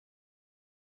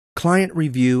Client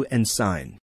review and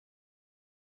sign.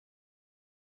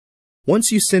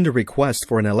 Once you send a request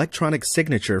for an electronic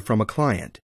signature from a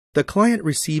client, the client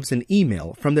receives an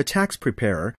email from the tax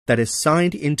preparer that is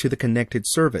signed into the connected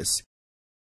service.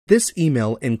 This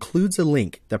email includes a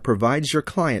link that provides your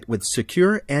client with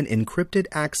secure and encrypted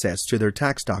access to their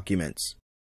tax documents.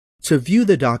 To view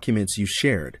the documents you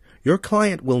shared, your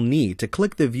client will need to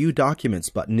click the View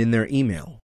Documents button in their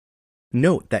email.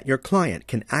 Note that your client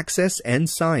can access and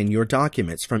sign your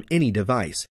documents from any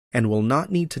device and will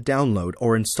not need to download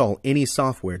or install any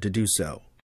software to do so.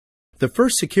 The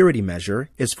first security measure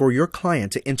is for your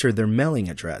client to enter their mailing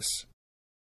address.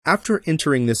 After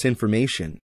entering this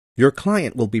information, your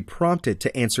client will be prompted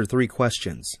to answer 3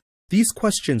 questions. These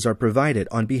questions are provided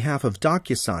on behalf of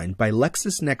DocuSign by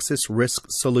LexisNexis Risk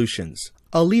Solutions,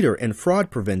 a leader in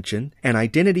fraud prevention and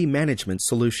identity management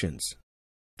solutions.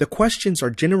 The questions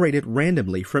are generated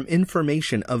randomly from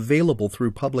information available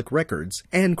through public records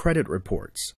and credit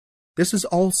reports. This is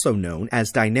also known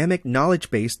as Dynamic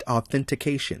Knowledge-Based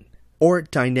Authentication, or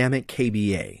Dynamic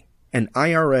KBA, an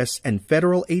IRS and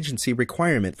federal agency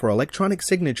requirement for electronic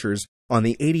signatures on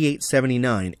the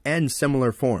 8879 and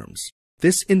similar forms.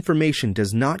 This information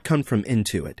does not come from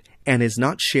Intuit and is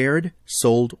not shared,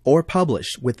 sold, or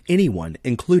published with anyone,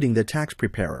 including the tax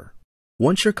preparer.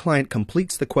 Once your client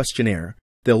completes the questionnaire,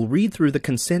 they'll read through the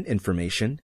consent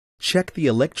information, check the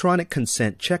electronic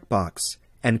consent checkbox,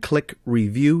 and click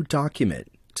Review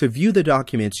Document to view the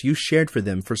documents you shared for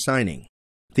them for signing.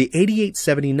 The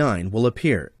 8879 will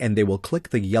appear and they will click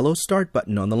the yellow Start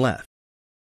button on the left.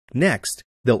 Next,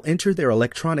 they'll enter their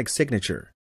electronic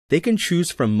signature. They can choose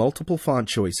from multiple font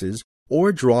choices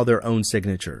or draw their own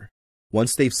signature.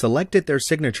 Once they've selected their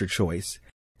signature choice,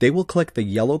 they will click the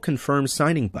yellow Confirm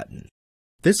Signing button.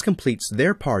 This completes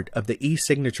their part of the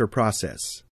e-signature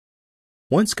process.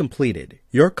 Once completed,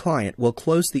 your client will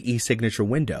close the e-signature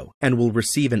window and will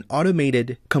receive an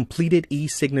automated completed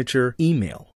e-signature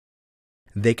email.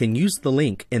 They can use the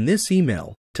link in this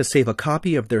email to save a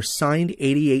copy of their signed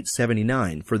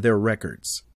 8879 for their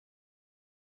records.